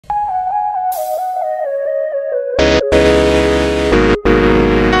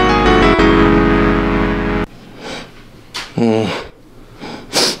Bro.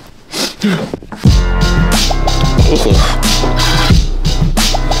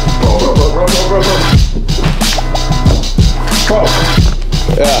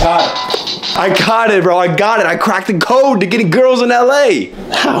 Yeah. I got it, bro. I got it. I cracked the code to getting girls in LA.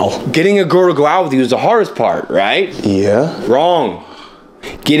 How? Getting a girl to go out with you is the hardest part, right? Yeah. Wrong.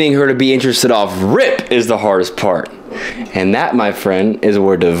 Getting her to be interested off rip is the hardest part. And that, my friend, is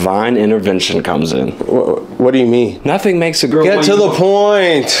where divine intervention comes in. What do you mean? Nothing makes a girl... Get to the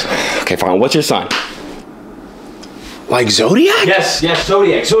point. Okay, fine. What's your sign? Like Zodiac? Yes,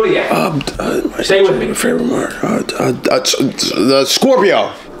 Zodiac. Stay with me. Favorite mark. The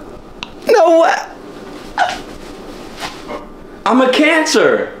Scorpio. No, I'm a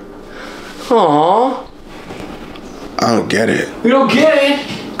Cancer. Aww. I don't get it. You don't get it?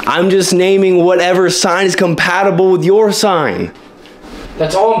 I'm just naming whatever sign is compatible with your sign.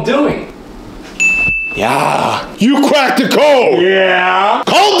 That's all I'm doing. Yeah. You cracked the code. Yeah.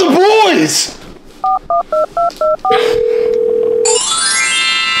 Call the boys.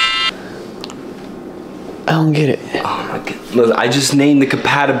 I don't get it. Oh my God. Look, I just named the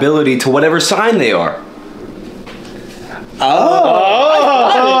compatibility to whatever sign they are. Yeah.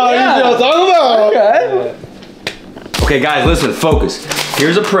 You know what I'm talking about. Okay. Okay, guys, listen, focus.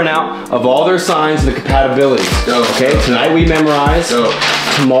 Here's a printout of all their signs and the compatibilities. Go. Okay, tonight we memorize. Go.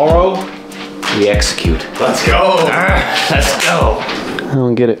 Tomorrow, we execute. Let's go. Let's go. I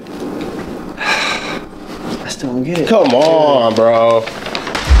don't get it. I still don't get it. Come on, bro.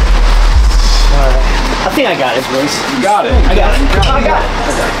 I think I got it, boys. You got it. I got it. I got it.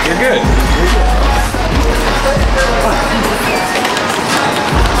 You're good.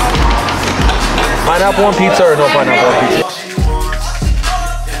 Pineapple on pizza or no pineapple on pizza?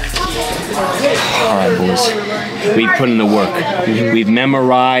 All right, boys. We've put in the work. We've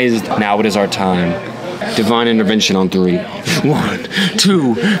memorized. Now it is our time. Divine intervention on 3. 1,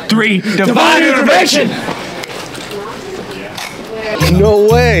 2, 3. Divine intervention! No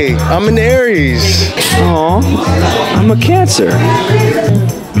way. I'm an Aries. Aw, I'm a Cancer.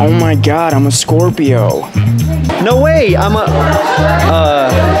 Oh my God, I'm a Scorpio. No way. I'm a.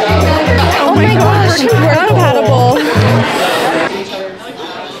 Oh my gosh, we're compatible.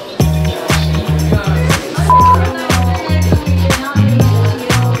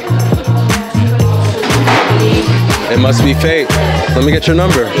 It must be fate. Let me get your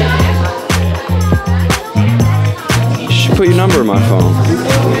number. You should put your number in my phone.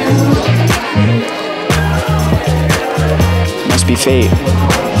 Must be fate.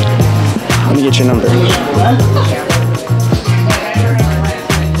 Let me get your number.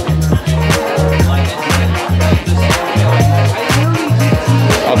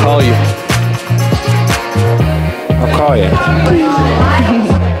 I'll call you. I'll call you.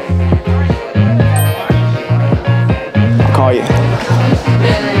 I'll call you.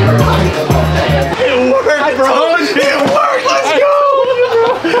 It worked, bro. It worked. Let's go.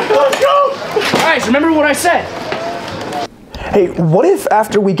 Let's go. All right, so remember what I said. Hey, what if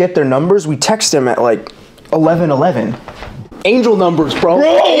after we get their numbers, we text them at like 11:11? Angel numbers, bro.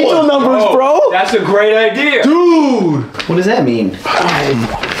 Angel numbers, bro. That's a great idea. Dude. What does that mean?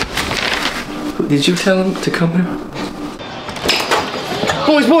 Did you tell him to come here?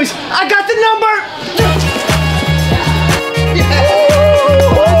 Boys, I got the number.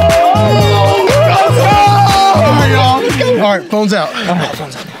 All right, phones out.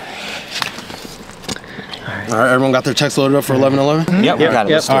 All right, everyone got their text loaded up for 11:11? Yep, we got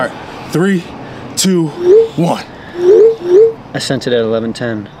it. All right, 3, 2, 1. I sent it at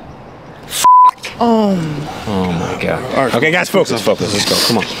 11:10. Oh my God. All right. Okay, guys, focus. Let's go.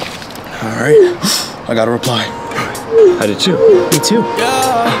 Come on. All right, I got a reply. I did too. Me too.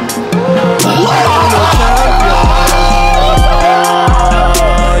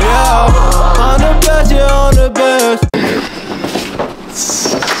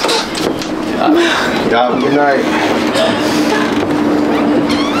 Yeah, good night.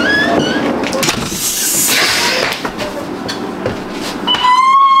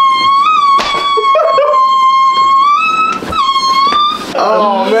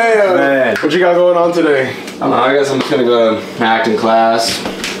 Oh man. What you got going on today? I guess I'm just gonna go to acting class.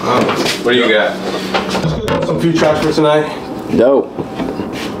 What do you got? Some few tracks for tonight. Dope.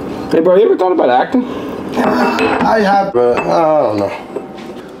 Hey, bro, you ever thought about acting? I have, but I don't know.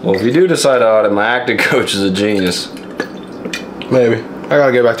 Well, if you do decide to audit, my acting coach is a genius. Maybe. I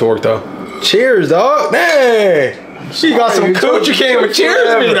gotta get back to work though. Cheers, dog. Hey, she got some coochie came with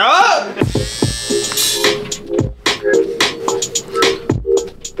cheers me, dog.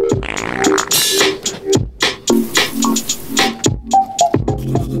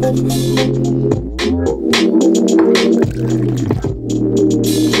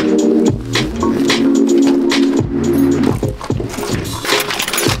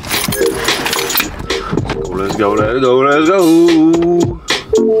 go, let's go, let's go.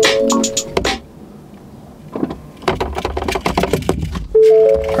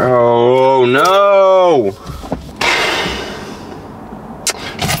 Oh no!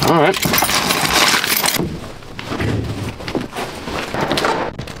 All right.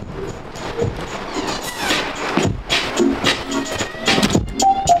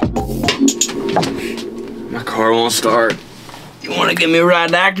 My car won't start. You want to give me a ride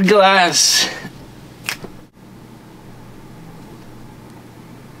to acting class?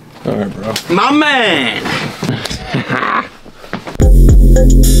 All right, bro. My man.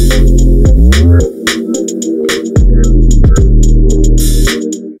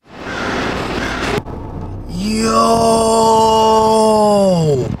 Yo!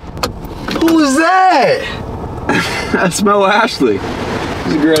 Who is that? That's Mo Ashley.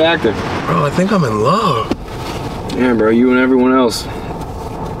 He's a great actor. Bro, I think I'm in love. Yeah, bro, you and everyone else.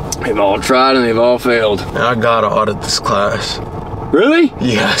 They've all tried and they've all failed. I gotta audit this class. Really?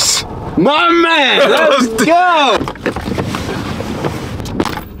 Yes. My man! Let's go!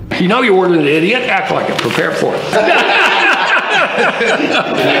 You know you weren't an idiot. Act like it. Prepare for it.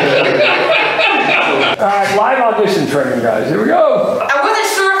 All right, live audition training, guys. Here we go. I wasn't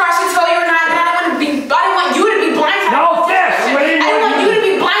sure if I should tell you or not. I didn't want you to be blindsided. No offense. I didn't want you to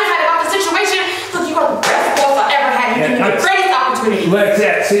be blindsided about the situation. Look, you are the best boss I've ever had. You gave me the greatest opportunity. Look at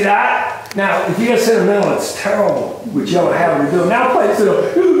that. See that? Now, if you get sentimental, it's terrible. What you don't have to do. Now play it. You're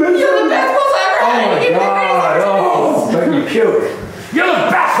the best boss I ever had. Oh my God. Oh, make me puke. You're the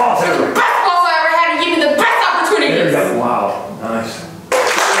best boss ever. The best boss I ever had and give me the best opportunities. Wow. Nice.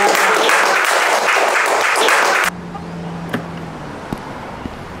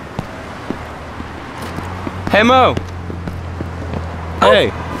 Hey, Mo.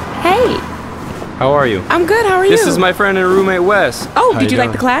 Hey. Hey, How are you? I'm good. How are you? This is my friend and roommate, Wes. Oh, did you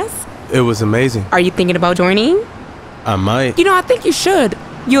like the class? It was amazing. Are you thinking about joining? I might. You know, I think you should.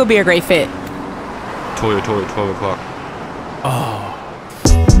 You'll be a great fit. Toy, 12 o'clock.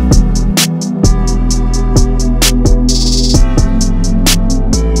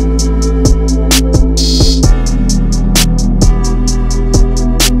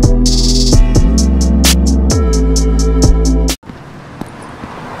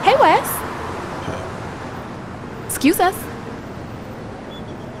 Hey, Wes. Excuse us.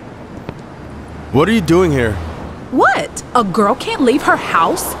 What are you doing here? What? A girl can't leave her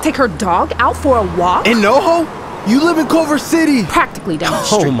house, take her dog out for a walk? In NoHo? You live in Culver City. Practically down the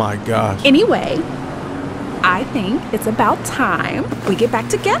street. Oh my gosh. Anyway, I think it's about time we get back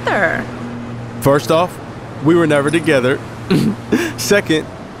together. First off, we were never together. Second,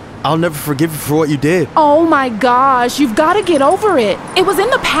 I'll never forgive you for what you did. Oh my gosh, you've got to get over it. It was in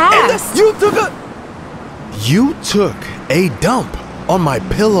the past. You took a dump on my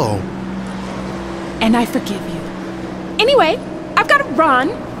pillow. And I forgive you. Anyway, I've got to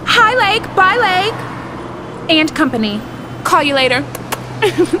run. Hi, Lake. Bye, Lake. And company. Call you later.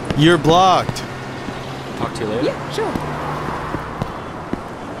 You're blocked. Talk to you later. Yeah, sure.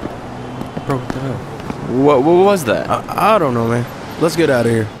 Bro, what the hell? What was that? I don't know, man. Let's get out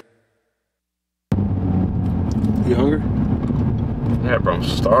of here. You hungry? Yeah, bro, I'm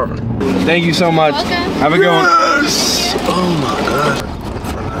starving. Thank you so much. Have a good one. Yes! Oh my god.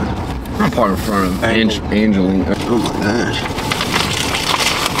 I'm part in front of Angeline. Oh my gosh.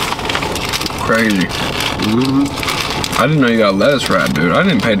 Crazy. I didn't know you got lettuce wrap, dude. I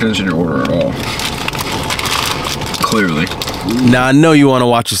didn't pay attention to your order at all. Clearly. Now, I know you want to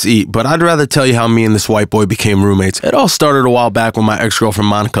watch us eat, but I'd rather tell you how me and this white boy became roommates. It all started a while back when my ex-girlfriend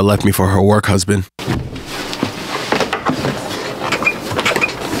Monica left me for her work husband.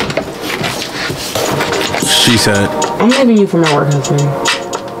 She said, I'm leaving you for my work husband.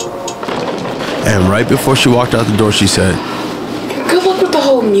 And right before she walked out the door, she said, Good luck with the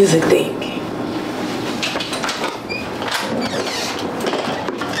whole music thing.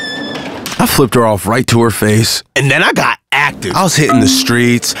 I flipped her off right to her face. And then I got active. I was hitting the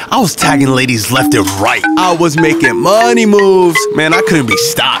streets. I was tagging ladies left and right. I was making money moves. Man, I couldn't be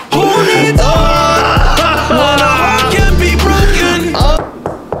stopped.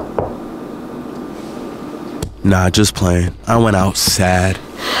 Nah, just playing. I went out sad.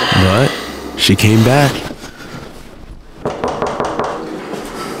 But she came back.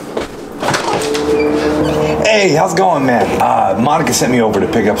 Hey, how's it going, man? Monica sent me over to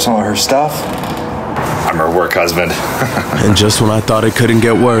pick up some of her stuff. I'm her work husband. And just when I thought it couldn't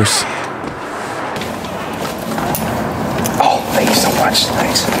get worse. Oh, thank you so much.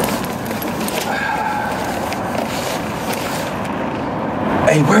 Thanks.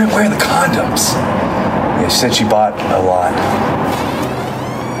 Hey, where are the condoms? Yeah, she said she bought a lot.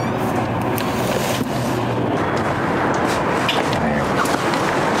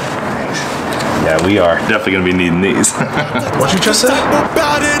 Yeah, we are definitely gonna be needing these. What you just said?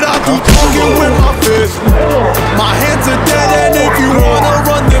 About it, I'll keep talking with my fist. My hands are dead, and if you wanna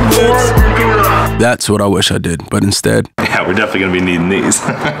run them lips. That's what I wish I did, but instead. Yeah, we're definitely gonna be needing these. All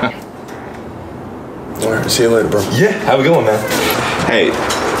right, see you later, bro. Yeah, have a good one, man. Hey,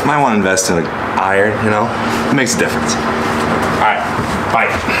 might want to invest in an iron, you know? It makes a difference. All right, bye.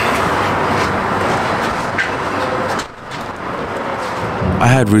 I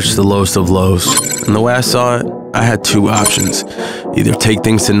had reached the lowest of lows, and the way I saw it, I had two options. Either take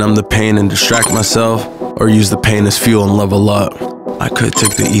things to numb the pain and distract myself, or use the pain as fuel and level up. I could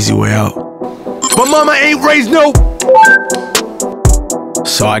take the easy way out. But mama ain't raised no...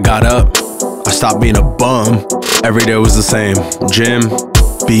 So I got up. I stopped being a bum. Every day was the same. Gym,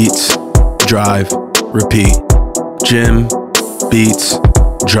 beats, drive, repeat. Gym, beats,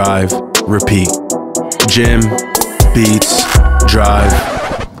 drive, repeat. Gym, beats, drive.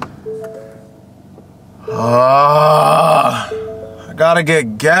 I gotta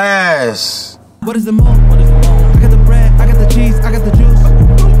get gas. What is the mo? I got the bread, I got the cheese, I got the juice.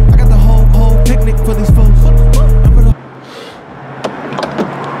 I got the whole picnic for these folks.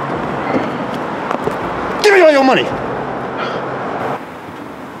 Give me all your money.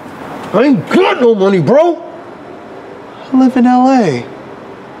 I ain't got no money, bro. I live in LA.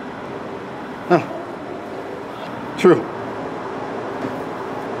 Huh. True.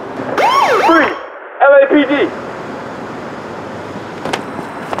 Freeze! LAPD!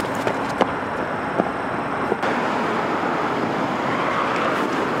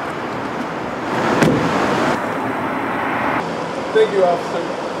 Thank you, officer.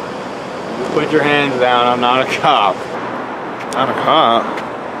 Put your hands down. I'm not a cop. Not a cop.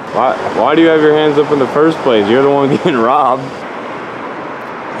 Why do you have your hands up in the first place? You're the one getting robbed.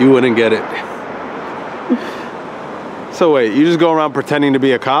 You wouldn't get it. So wait, you just go around pretending to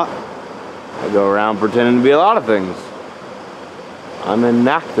be a cop? I go around pretending to be a lot of things. I'm an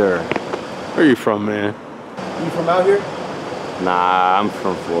actor. Where are you from, man? You from out here? Nah, I'm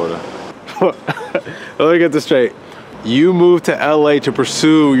from Florida. Let me get this straight. You moved to LA to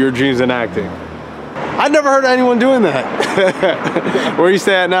pursue your dreams in acting. I never heard of anyone doing that. Where you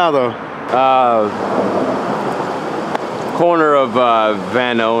stay at now, though? Corner of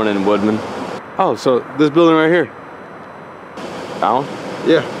Van Owen and Woodman. Oh, so this building right here? That one?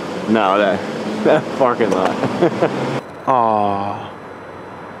 Yeah. No, that parking lot. Aw.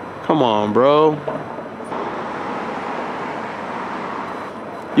 Come on, bro.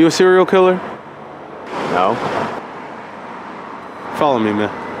 You a serial killer? No. Follow me, man.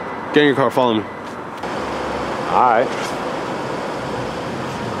 Get in your car, follow me. All right.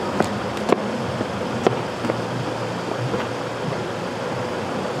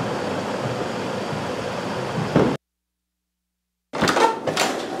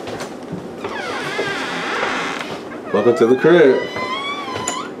 Welcome to the crib.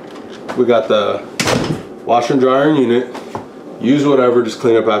 We got the washer and dryer unit. Use whatever, just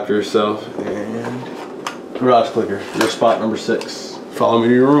clean up after yourself. And garage clicker, your spot number 6. Follow me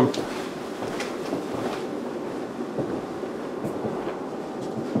to your room.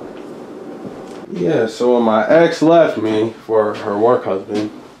 Yeah, so when my ex left me for her work husband,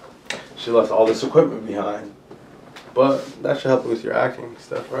 she left all this equipment behind. But that should help with your acting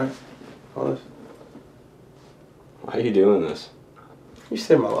stuff, right? All this. Why are you doing this? You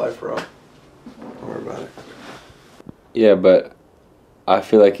saved my life, bro. Don't worry about it. Yeah, but I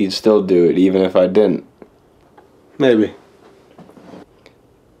feel like you'd still do it even if I didn't. Maybe.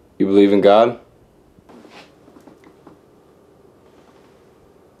 You believe in God?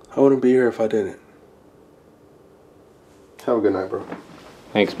 I wouldn't be here if I didn't. Have a good night, bro.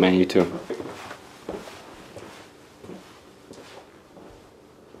 Thanks, man. You too.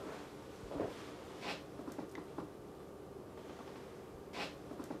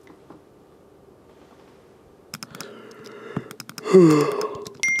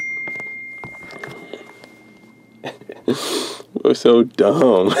 We're so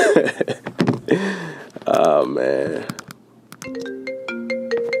dumb. Oh, man.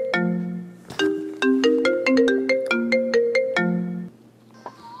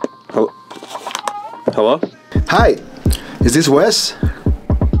 Hello? Hi, is this Wes?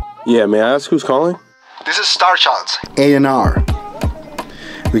 Yeah, may I ask who's calling? This is Star Chance, A&R.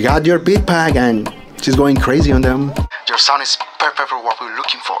 We got your beat pack and she's going crazy on them. Your sound is perfect for what we're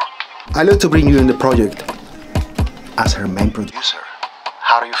looking for. I'd love to bring you in the project as her main producer.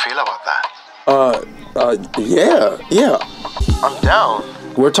 How do you feel about that? Yeah. I'm down.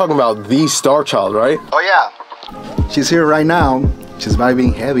 We're talking about the Star Child, right? Oh yeah. She's here right now. She's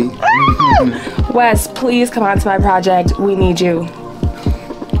vibing heavy. Wes, please come on to my project. We need you.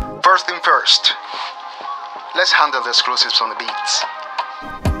 First thing first, Let's handle the exclusives on the beats.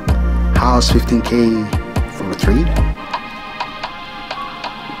 How's 15K for 3?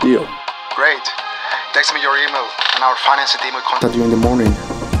 Deal. Great. Text me your email and our financing team will contact you in the morning.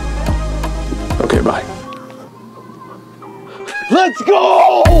 Okay, bye. Let's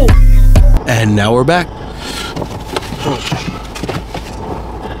go! And now we're back.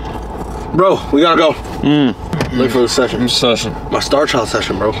 Bro, we gotta go. Late for the session. My Star Child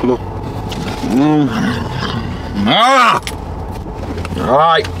session, bro. Come on. All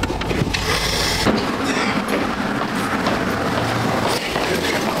right.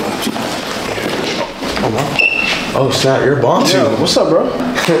 Oh snap, you're bomb too. Yo, what's up, bro?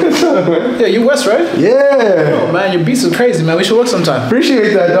 Yeah, you West, right? Yeah. Oh man, your beats are crazy, man. We should work sometime.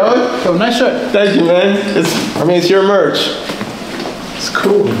 Appreciate that, dog. Yo, nice shirt. Thank you, man. It's your merch. It's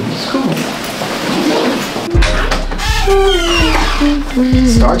cool. It's cool.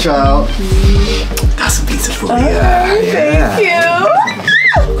 Star Child. Got some pizza for you. Thank you.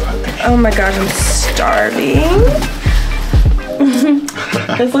 Oh my gosh, I'm starving.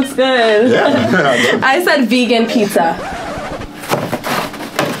 This looks good. Yeah. I said vegan pizza.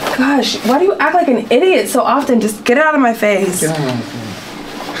 Gosh, why do you act like an idiot so often? Just get it out of my face.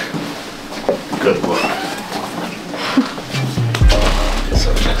 Good boy.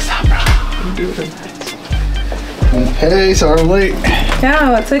 Hey, sorry I'm late.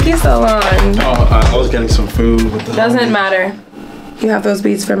 Yeah, what took you so long? Oh, I was getting some food with the Doesn't matter. You have those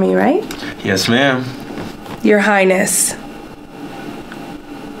beats for me, right? Yes, ma'am. Your Highness.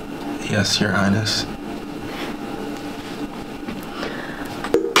 Yes, Your Highness.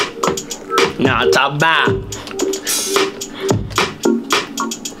 Not a bad.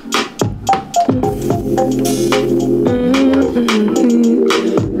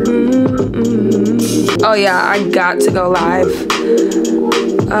 Oh yeah, I got to go live.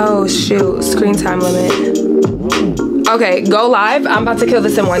 Oh shoot, screen time limit. Okay, go live. I'm about to kill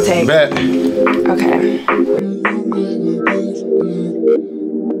this in one take. Bet. Okay.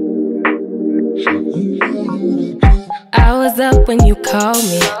 I was up when you called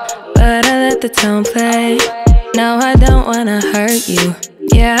me, but I let the tone play. No, I don't wanna hurt you.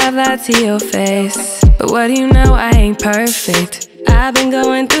 Yeah, I've lied to your face, but what do you know? I ain't perfect. I've been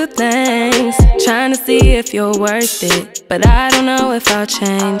going through things, trying to see if you're worth it, but I don't know if I'll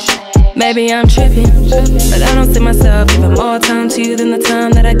change. Maybe I'm tripping, but I don't see myself giving more time to you than the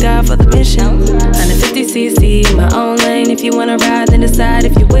time that I got for the mission. 150cc in my own lane. If you wanna ride, then decide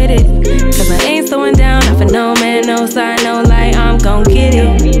if you're with it. Cause I ain't slowing down, not for no man, no sign, no light, I'm gon' get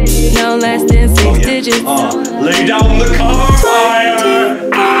it. No less than 6 digits. Lay down the car fire.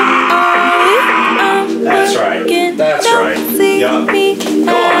 That's right. That's right. Yup. Come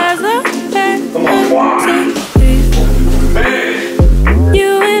on. Come on. Man.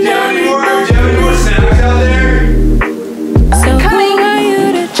 You and I. Snacks out there? So who are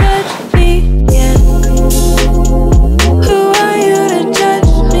you to judge me? Yeah. Who are you to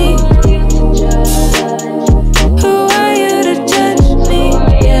judge me? Who are you to judge me?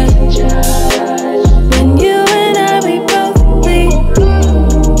 Yeah. When you and I, we both leave.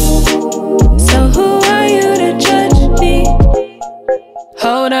 So who are you to judge me?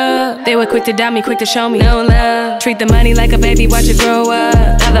 Hold up, they were quick to doubt me, quick to show me no love. Treat the money like a baby, watch it grow up.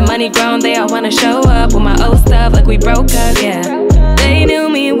 Now the money grown, they all wanna show up with my old stuff like we broke up, yeah. They knew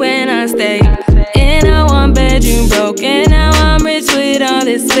me when I stayed in a 1-bedroom broken. Now I'm rich with all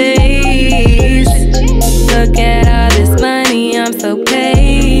this space. Look at all this money, I'm so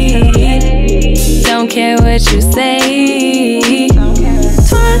paid. Don't care what you say.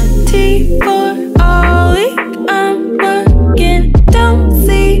 24 all week, I'm working. Don't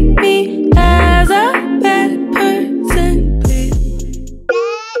see me as a bad person, please.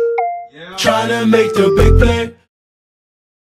 Tryna make the big play.